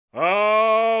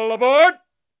All aboard!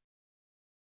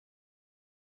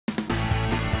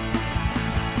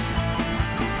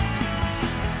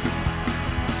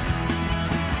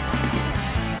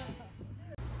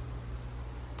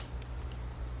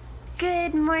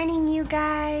 Good morning, you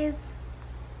guys.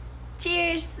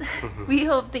 Cheers. We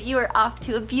hope that you are off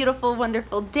to a beautiful,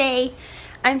 wonderful day.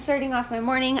 I'm starting off my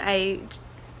morning. I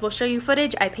will show you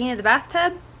footage. I painted the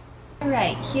bathtub. All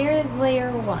right, here is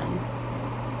layer 1.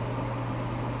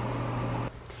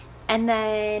 And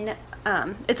then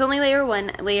it's only layer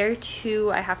 1. Layer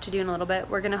 2 I have to do in a little bit.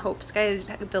 We're gonna hope Sky is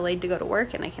delayed to go to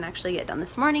work and I can actually get it done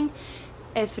this morning.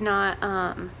 If not,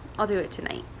 I'll do it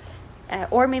tonight.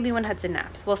 Or maybe when Hudson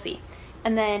naps, we'll see.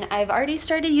 And then I've already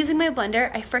started using my blender.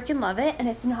 I freaking love it, and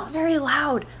it's not very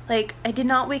loud. Like, I did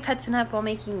not wake Hudson up while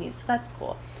making these, so that's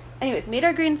cool. Anyways, made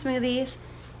our green smoothies,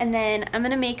 and then I'm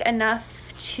gonna make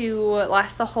enough to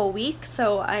last the whole week,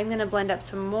 so I'm gonna blend up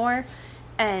some more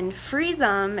and freeze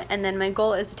them, and then my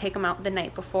goal is to take them out the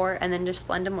night before and then just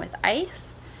blend them with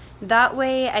ice. That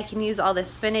way I can use all this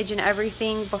spinach and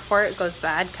everything before it goes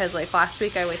bad, because like last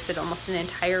week I wasted almost an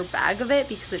entire bag of it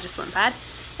because it just went bad.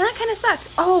 And that kind of sucked.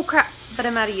 Oh crap, but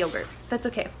I'm out of yogurt. That's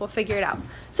okay, we'll figure it out.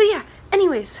 So yeah,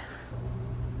 anyways.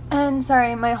 And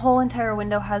sorry, my whole entire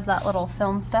window has that little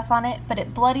film stuff on it, but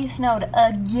it bloody snowed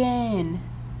again.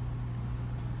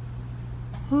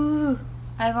 Ooh.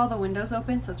 I have all the windows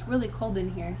open, so it's really cold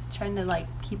in here. It's trying to like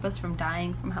keep us from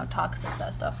dying from how toxic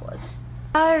that stuff was.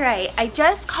 Alright, I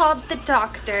just called the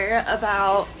doctor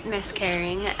about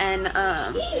miscarrying, and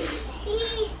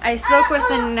I spoke with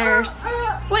the nurse.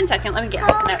 1 second, let me get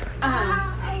Hudson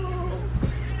out.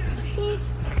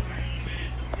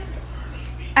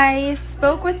 I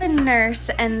spoke with a nurse,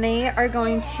 and they are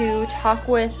going to talk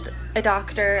with a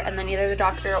doctor, and then either the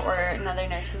doctor or another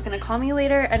nurse is going to call me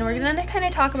later, and we're going to kind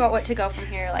of talk about what to go from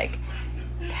here, like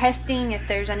testing if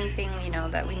there's anything, you know,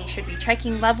 that we should be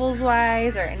checking levels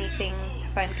wise, or anything to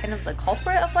find kind of the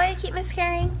culprit of why I keep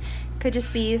miscarrying. Could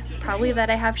just be probably that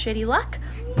I have shitty luck,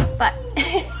 but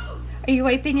are you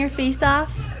wiping your face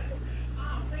off?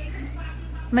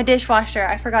 My dishwasher,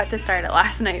 I forgot to start it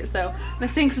last night, so my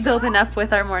sink's building up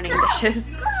with our morning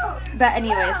dishes. But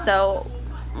anyway, so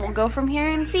we'll go from here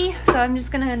and see. So I'm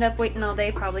just gonna end up waiting all day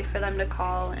probably for them to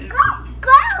call and go.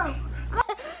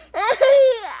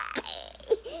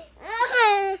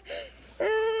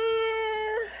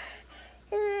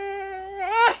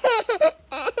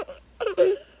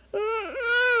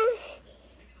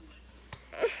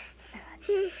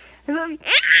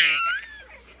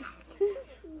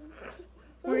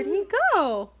 Where'd he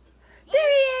go? There he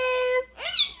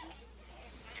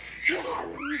is!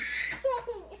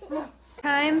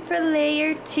 Time for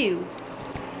layer 2.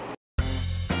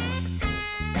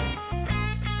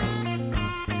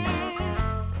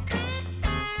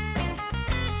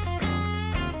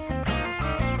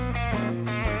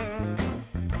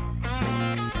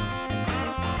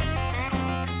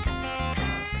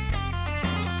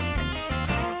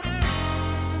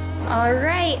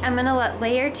 Alright, I'm gonna let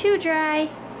layer 2 dry.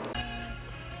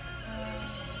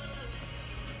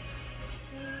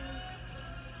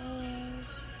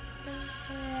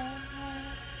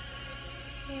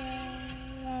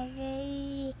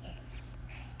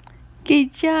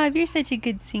 Good job, you're such a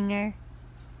good singer.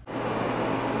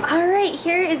 Alright,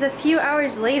 here is a few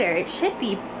hours later. It should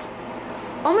be,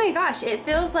 oh my gosh, it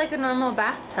feels like a normal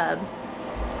bathtub.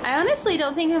 I honestly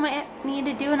don't think I might need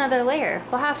to do another layer.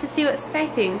 We'll have to see what Sky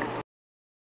thinks.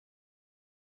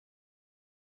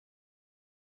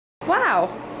 Wow,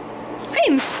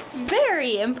 I'm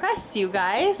very impressed, you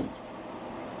guys.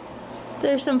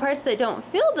 There's some parts that don't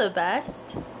feel the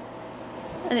best,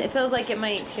 and it feels like it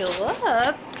might heal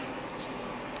up.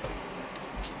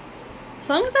 As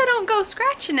long as I don't go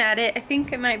scratching at it, I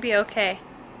think it might be okay.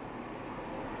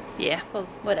 Yeah, well,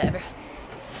 whatever.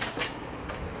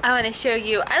 I want to show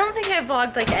you, I don't think I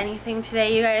vlogged like anything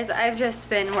today, you guys. I've just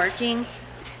been working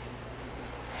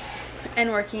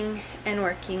and working and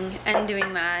working and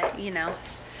doing that, you know.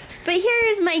 But here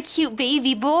is my cute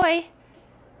baby boy.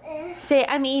 Say,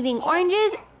 I'm eating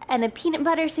oranges and a peanut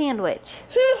butter sandwich.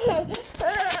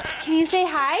 Can you say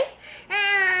hi?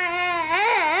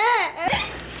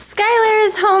 Skylar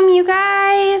is home, you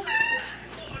guys.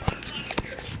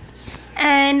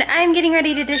 And I'm getting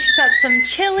ready to dish up some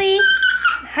chili.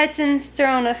 Hudson's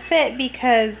thrown a fit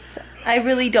because I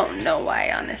really don't know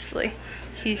why, honestly.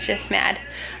 He's just mad.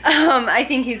 I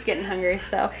think he's getting hungry,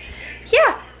 so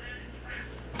yeah.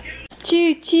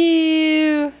 Choo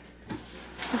choo.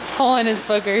 He's pulling his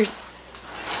boogers.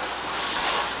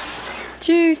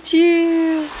 Choo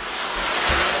choo.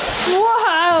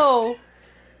 Wow.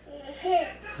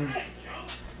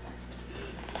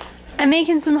 I'm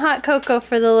making some hot cocoa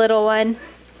for the little one,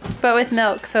 but with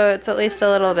milk, so it's at least a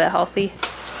little bit healthy.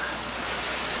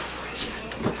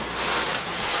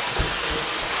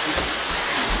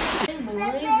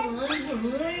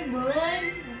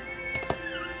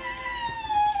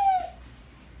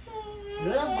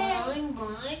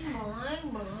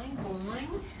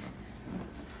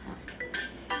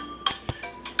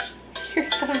 Here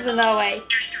it comes in the way.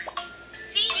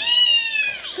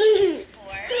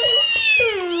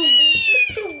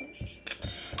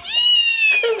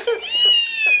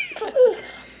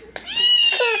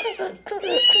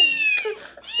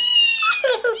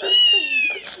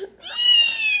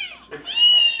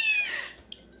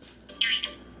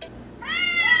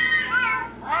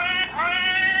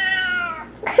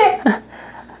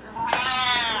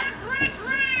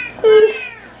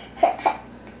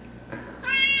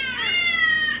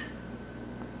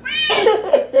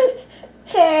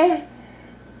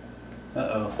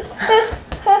 Uh-oh.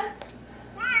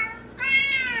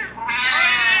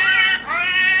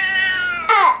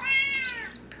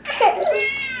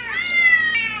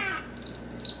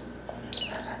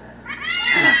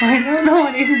 I don't know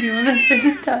what he's doing with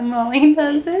his tongue while he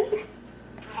does it.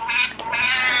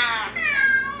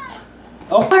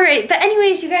 Oh. Alright, but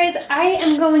anyways, you guys, I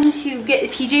am going to get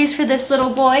PJs for this little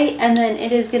boy, and then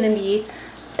it is going to be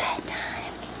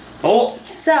bedtime. Oh.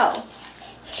 So,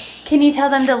 can you tell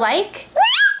them to like,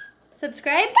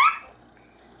 subscribe?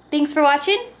 Thanks for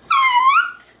watching.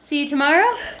 See you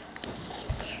tomorrow.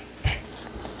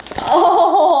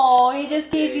 Oh, he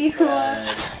just gave you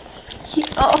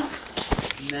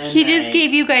he just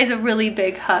gave you guys a really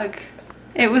big hug.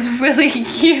 It was really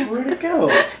cute. Where'd it go?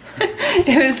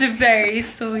 It was very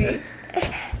sweet.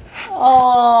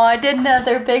 Oh, I did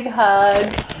another big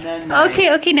hug.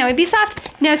 Okay, okay, now be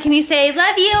soft. Now can you say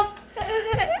love you?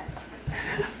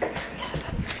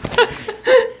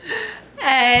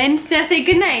 And now say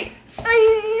good night.